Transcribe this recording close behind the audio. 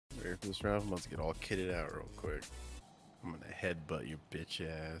prepared for this round. I'm about to get all kitted out real quick. I'm gonna headbutt your bitch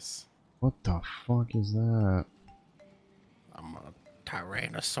ass. What the fuck is that? I'm a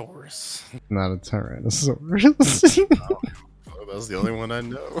Tyrannosaurus. Not a Tyrannosaurus. Oh, that's the only one I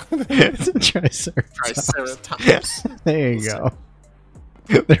know. It's a Triceratops. Triceratops. There you go.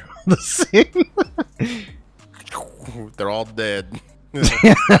 They're all the same. They're all dead.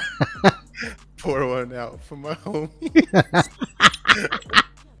 Pour one out for my homie.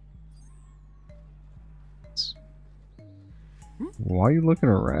 Why are you looking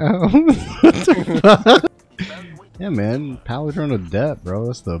around? What the fuck? Yeah, man. Palindrome of death, bro.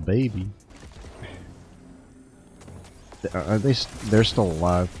 That's the baby. Are they? They're still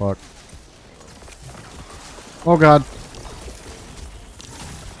alive. Fuck. Oh god.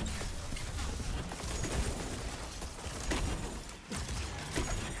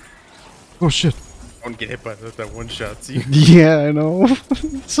 Oh shit. Don't get hit by that one shot. You. Yeah, I know.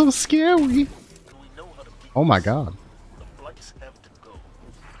 It's so scary. Oh my god.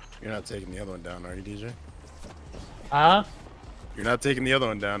 You're not taking the other one down, are you, DJ? Huh? You're not taking the other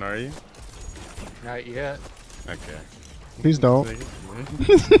one down, are you? Not yet. Okay. Please don't.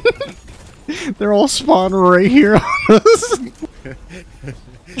 They're all spawning right here on us.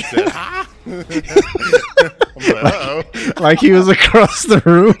 Uh-oh. Like he was across the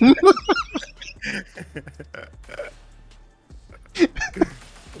room.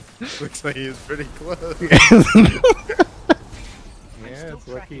 Looks like he was pretty close. Yeah, it's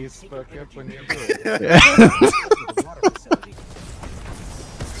lucky you spoke up when you did.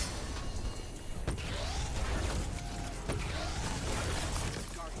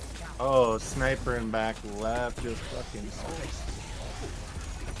 Oh, sniper in back left, just fucking.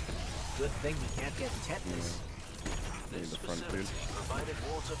 Good thing you can't get tetanus. Maybe the front dude. Provided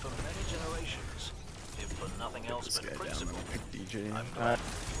water for many generations. If for nothing else This but guy down, principle. I'll pick DJ.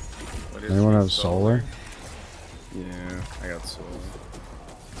 What is Anyone he, have solar? Yeah, I got solar.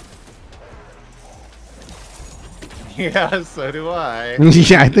 Yeah, so do I.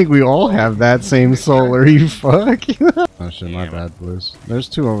 Yeah, I think we all have that same solar, you fuck. Oh shit, my bad, boys. There's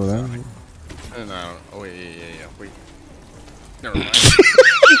two over there. No. Oh, wait, yeah. Wait. Never mind.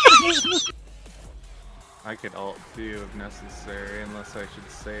 I could ult too if necessary, unless I should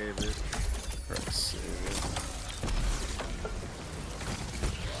save it. Let's see.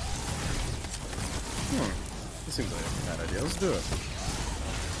 This seems like a bad idea. Let's do it.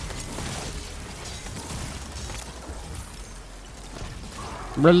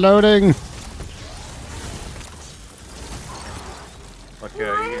 Reloading. Okay,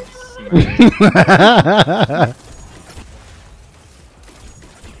 you can snipe.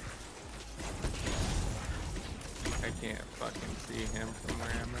 I can't fucking see him from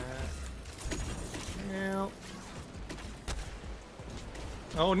where I'm at. Help.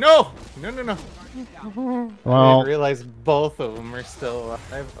 Oh no! No. I Well, didn't realize both of them are still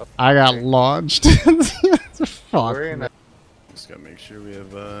alive. I got launched. Fuck. We're in a Just gotta make sure we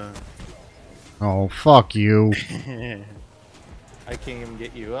have, Oh, fuck you. I can't even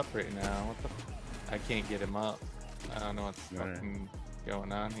get you up right now. What the I can't get him up. I don't know what's Alright. fucking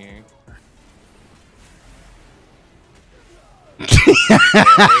going on here.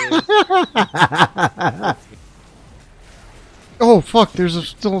 Oh, fuck, there's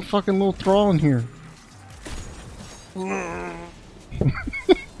still a fucking little thrall in here.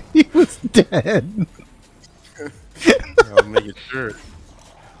 He was dead. I'll make it sure.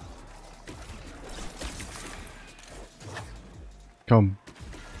 Come.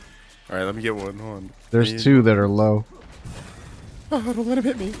 Alright, let me get one. Hold on. There's two that are low. Oh, don't let him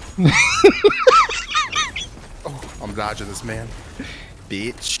hit me. Oh, I'm dodging this man.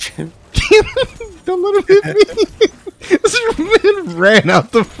 Bitch. Don't let him hit me. This man ran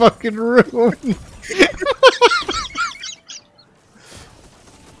out the fucking room.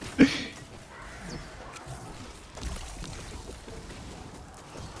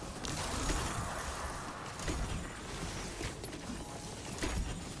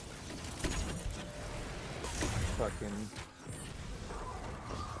 Fucking.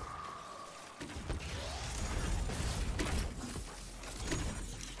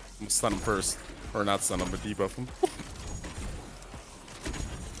 I'm stun him first. Or not stun him, but debuff him.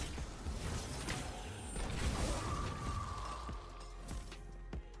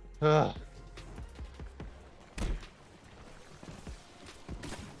 Ugh.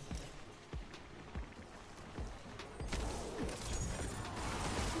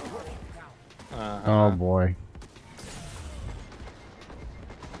 Oh boy.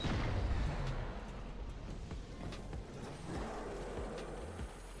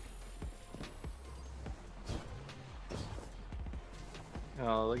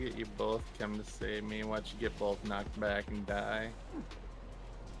 Oh, look Look at you both come to save me. Watch you get both knocked back and die.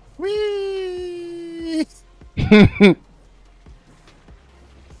 Whee!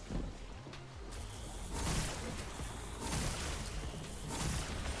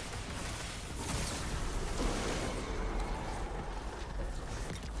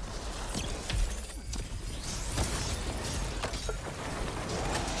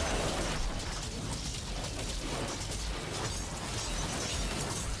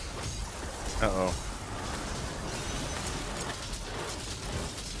 Uh-oh.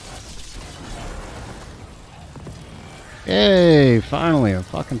 Hey, finally a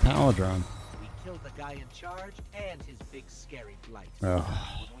fucking palindrome. We killed the guy in charge and his big scary blight. Oh.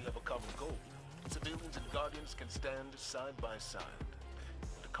 When we have a common goal, civilians and guardians can stand side by side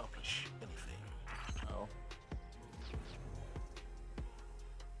and accomplish anything. Oh.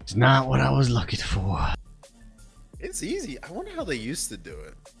 It's not what I was looking for. It's easy. I wonder how they used to do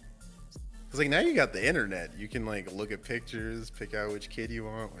it. Cause like now you got the internet. You can like look at pictures, pick out which kid you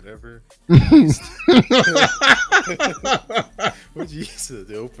want, whatever. What you used to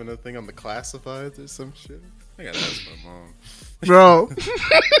do? Open a thing on the classifieds or some shit? I gotta ask my mom. Bro.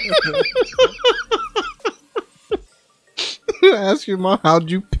 Ask your mom,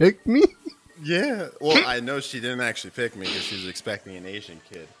 how'd you pick me? Yeah. Well, I know she didn't actually pick me because she was expecting an Asian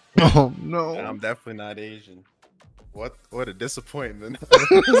kid. Oh And no. I'm definitely not Asian. What a disappointment.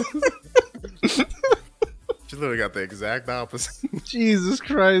 She literally got the exact opposite. Jesus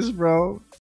Christ, bro.